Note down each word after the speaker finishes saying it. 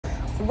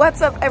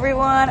What's up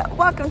everyone?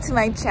 Welcome to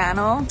my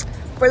channel.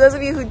 For those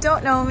of you who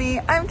don't know me,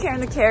 I'm Karen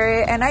the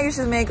Karrot and I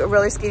usually make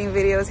roller skating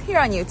videos here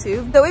on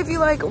YouTube. So if you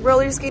like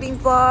roller skating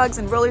vlogs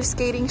and roller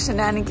skating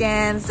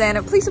shenanigans,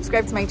 then please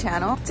subscribe to my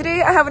channel.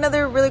 Today I have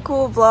another really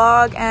cool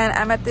vlog and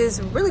I'm at this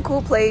really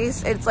cool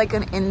place. It's like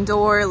an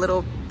indoor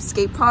little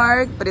skate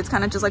park, but it's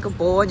kind of just like a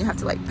bowl and you have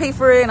to like pay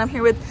for it. And I'm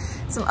here with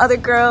some other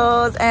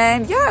girls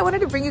and yeah, I wanted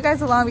to bring you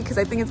guys along because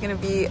I think it's gonna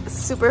be a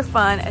super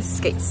fun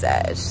skate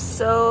sesh.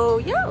 So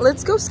yeah,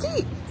 let's go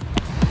skate.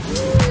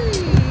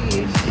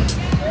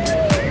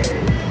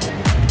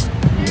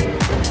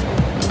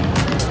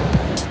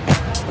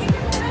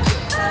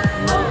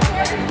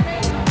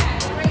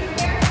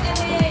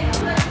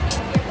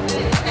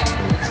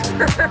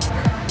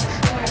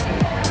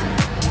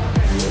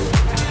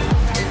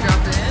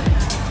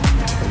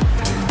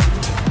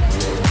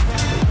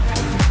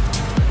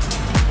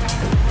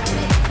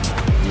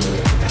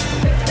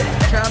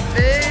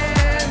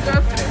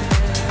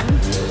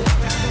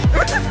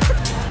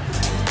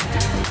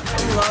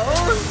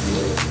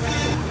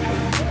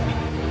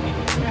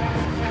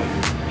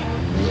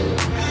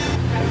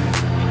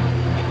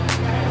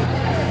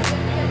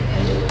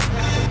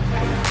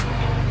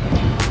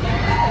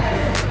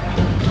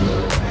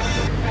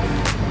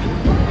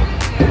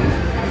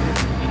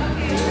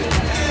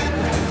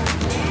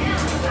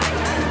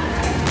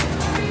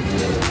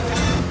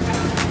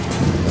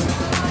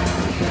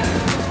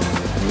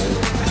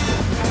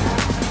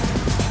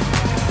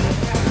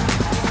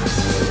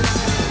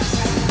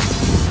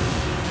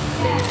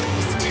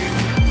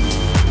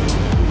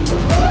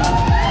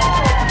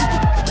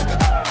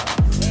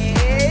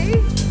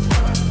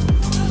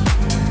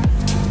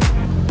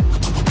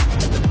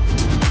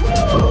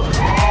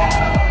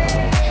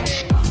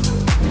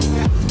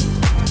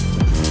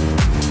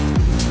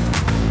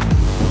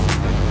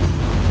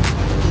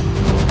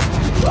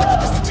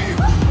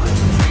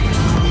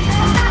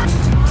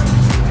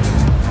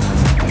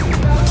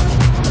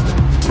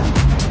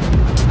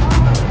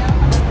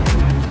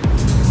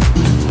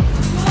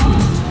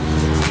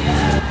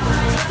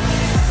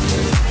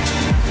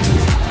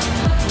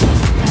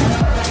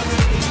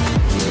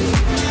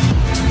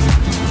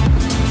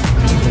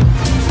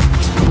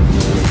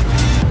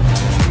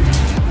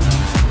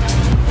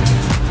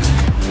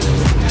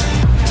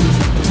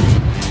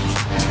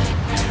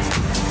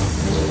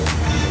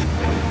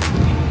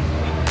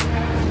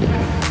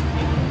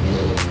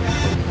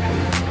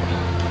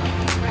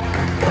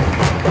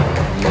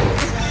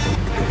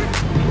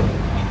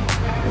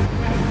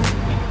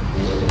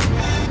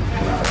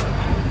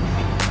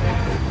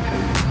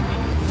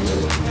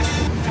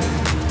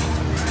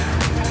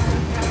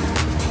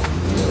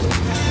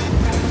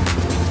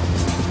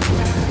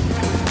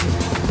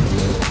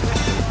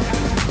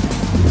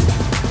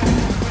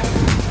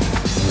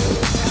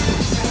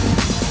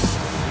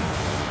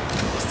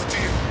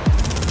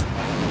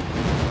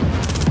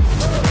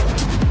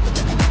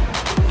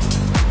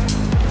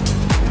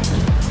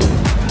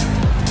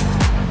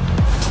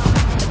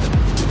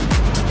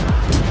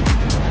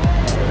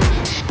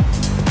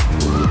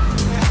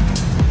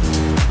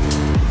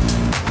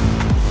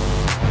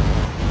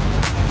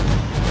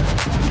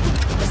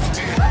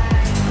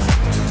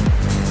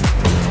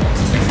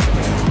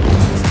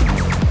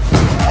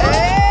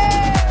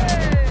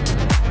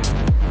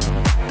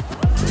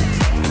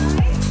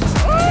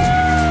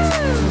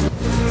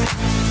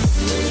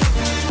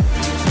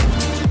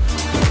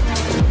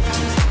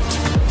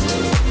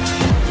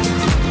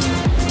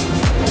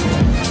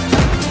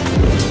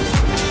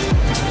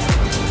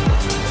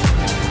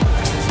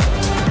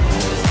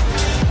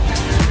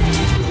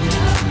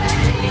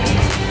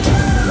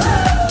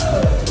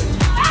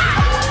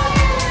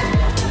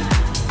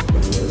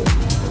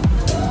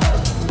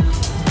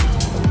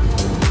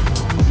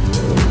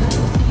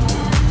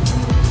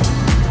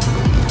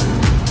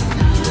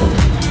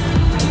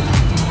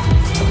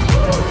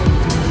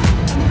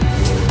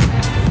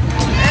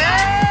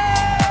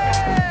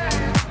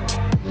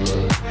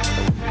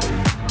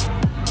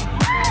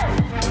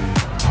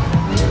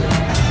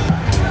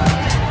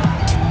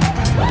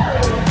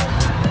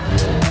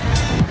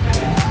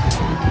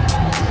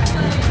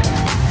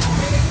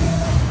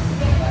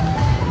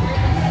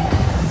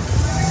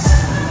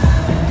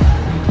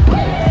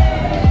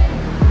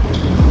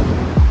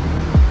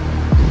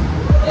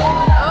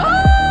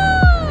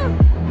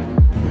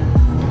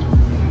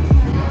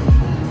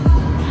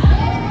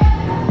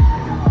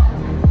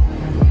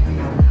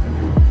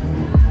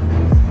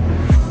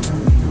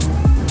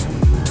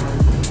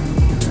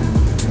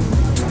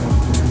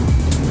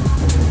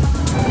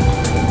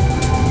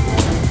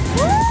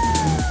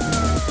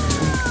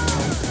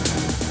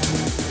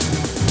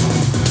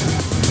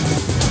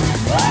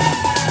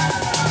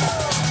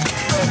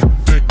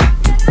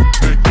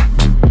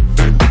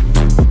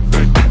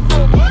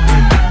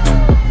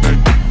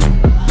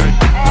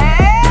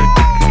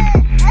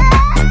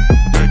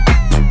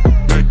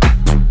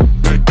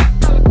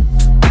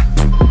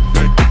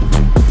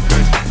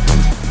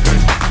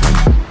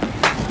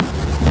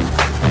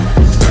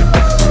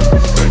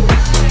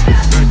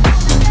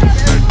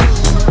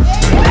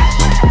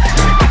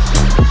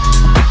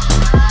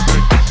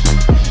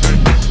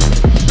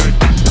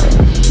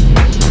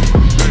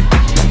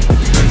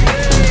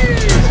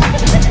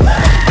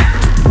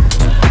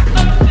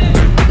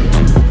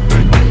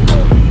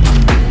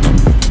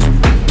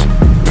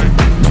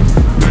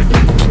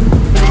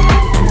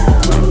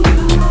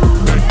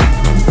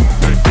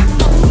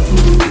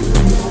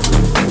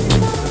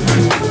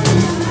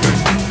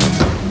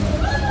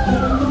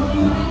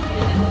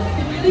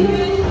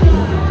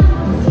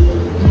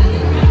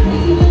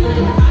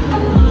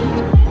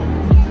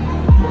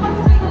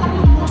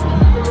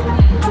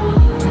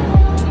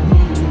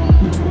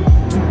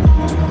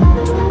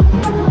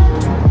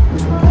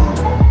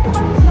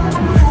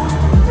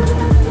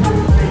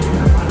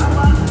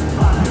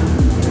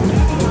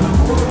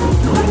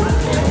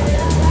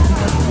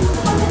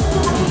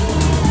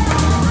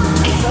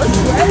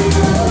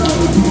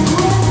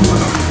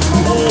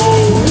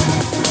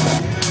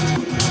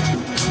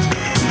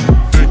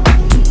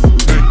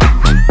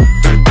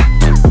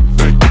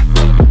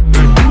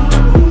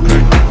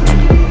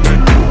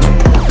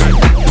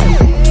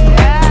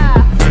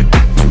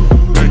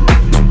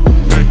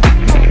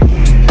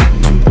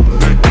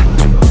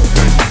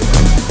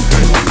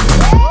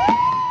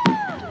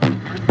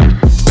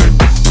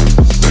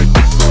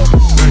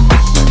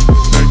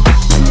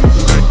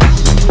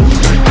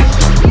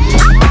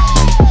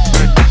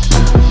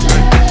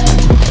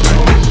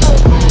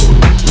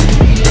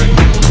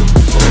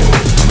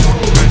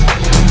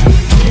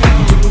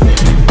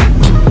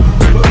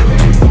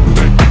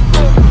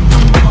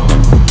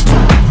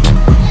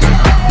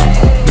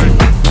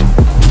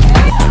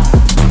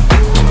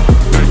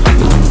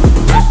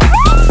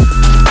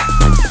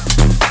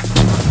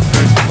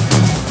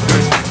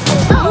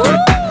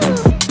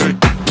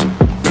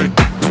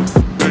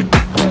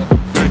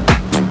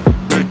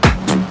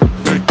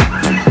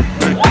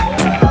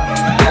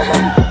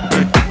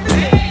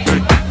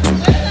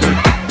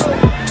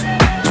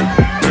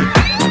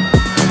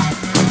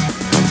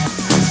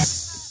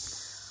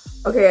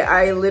 Okay,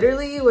 I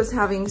literally was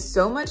having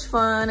so much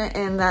fun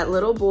in that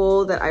little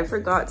bowl that I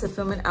forgot to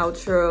film an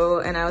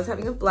outro, and I was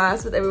having a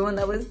blast with everyone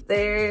that was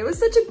there. It was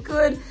such a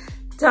good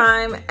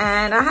time,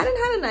 and I hadn't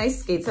had a nice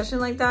skate session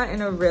like that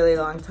in a really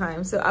long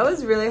time. So I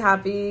was really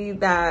happy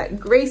that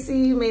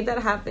Gracie made that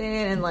happen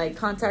and like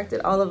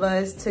contacted all of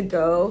us to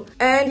go.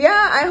 And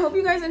yeah, I hope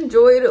you guys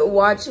enjoyed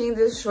watching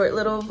this short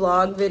little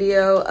vlog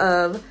video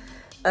of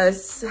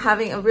us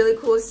having a really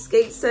cool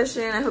skate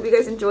session. I hope you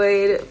guys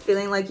enjoyed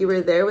feeling like you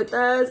were there with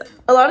us.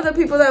 A lot of the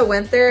people that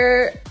went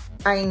there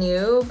I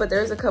knew, but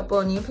there's a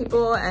couple new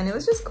people, and it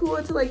was just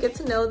cool to like get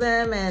to know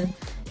them and,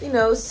 you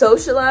know,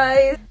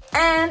 socialize.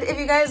 And if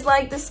you guys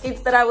like the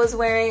skates that I was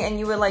wearing and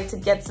you would like to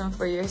get some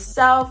for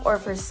yourself or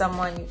for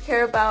someone you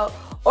care about,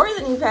 or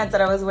the new pants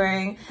that I was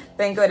wearing,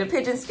 then go to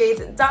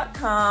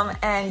pigeonskates.com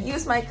and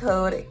use my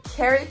code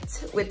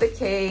Karrot with the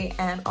K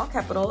and all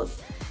capitals,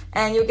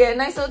 and you'll get a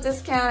nice little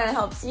discount, and it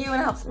helps you and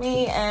it helps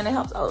me and it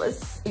helps all of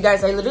us. You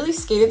guys, I literally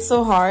skated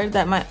so hard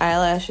that my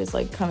eyelash is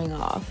like coming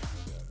off.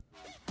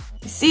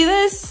 You see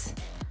this?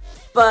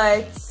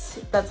 But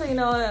that's how you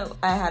know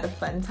I had a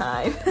fun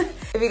time.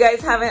 If you guys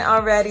haven't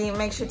already,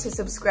 make sure to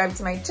subscribe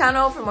to my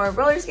channel for more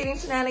roller skating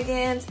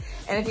shenanigans.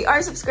 And if you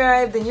are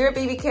subscribed, then you're a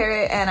baby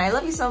Karrot, and I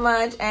love you so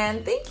much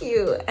and thank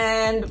you.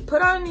 And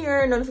put on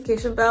your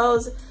notification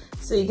bells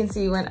so you can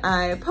see when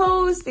I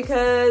post,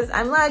 because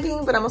I'm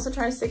lagging, but I'm also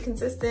trying to stay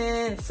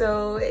consistent.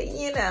 So,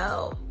 you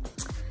know,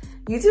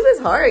 YouTube is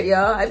hard,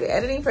 y'all. I've been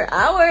editing for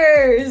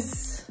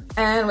hours.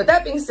 And with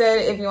that being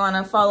said, if you want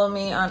to follow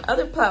me on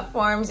other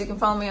platforms, you can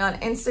follow me on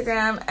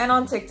Instagram and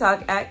on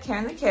TikTok at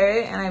Karen the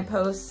Karrot, and I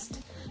post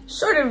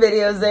shorter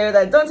videos there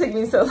that don't take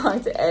me so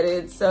long to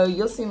edit, so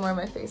you'll see more of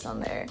my face on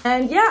there.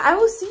 And yeah, I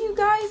will see you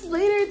guys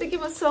later. Thank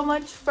you so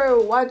much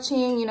for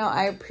watching. You know,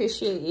 I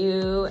appreciate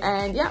you,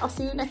 and yeah, I'll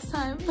see you next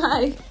time.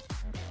 Bye.